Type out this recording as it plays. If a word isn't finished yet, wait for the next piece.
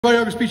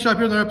Everybody, August Speed Shop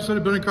here in another episode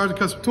of Building Cars and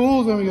Custom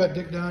Tools. And we got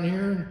Dick down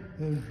here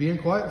and being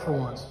quiet for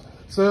once.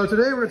 So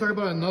today we're going to talk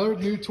about another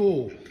new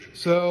tool.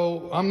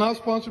 So I'm not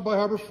sponsored by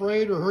Harbor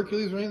Freight or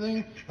Hercules or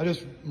anything. I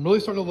just really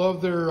starting to love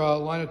their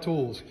line of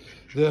tools.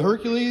 The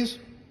Hercules,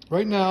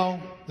 right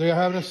now, they're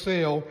having a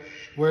sale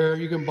where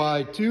you can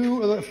buy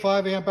 2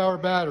 5 amp hour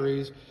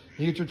batteries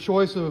and you get your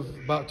choice of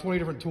about 20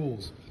 different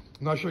tools.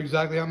 I'm not sure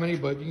exactly how many,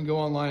 but you can go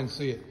online and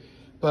see it.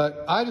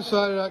 But I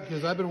decided,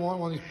 because I've been wanting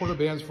one of these porta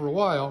bands for a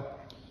while,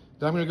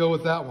 I'm going to go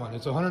with that one.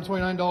 It's a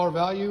 $129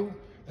 value,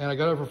 and I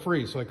got it for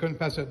free, so I couldn't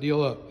pass that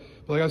deal up.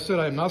 But like I said,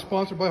 I am not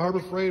sponsored by Harbor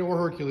Freight or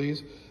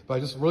Hercules, but I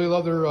just really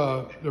love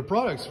their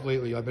products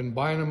lately. I've been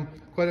buying them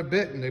quite a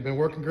bit, and they've been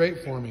working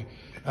great for me.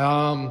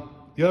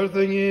 The other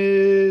thing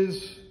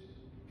is,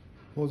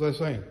 what was I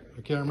saying?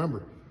 I can't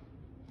remember.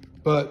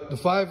 But the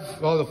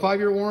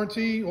 5-year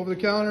warranty over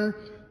the counter,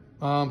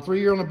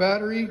 3-year on the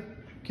battery,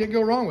 can't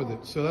go wrong with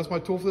it. So that's my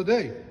tool for the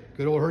day.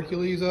 Good old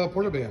Hercules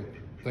porta band.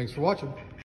 Thanks for watching.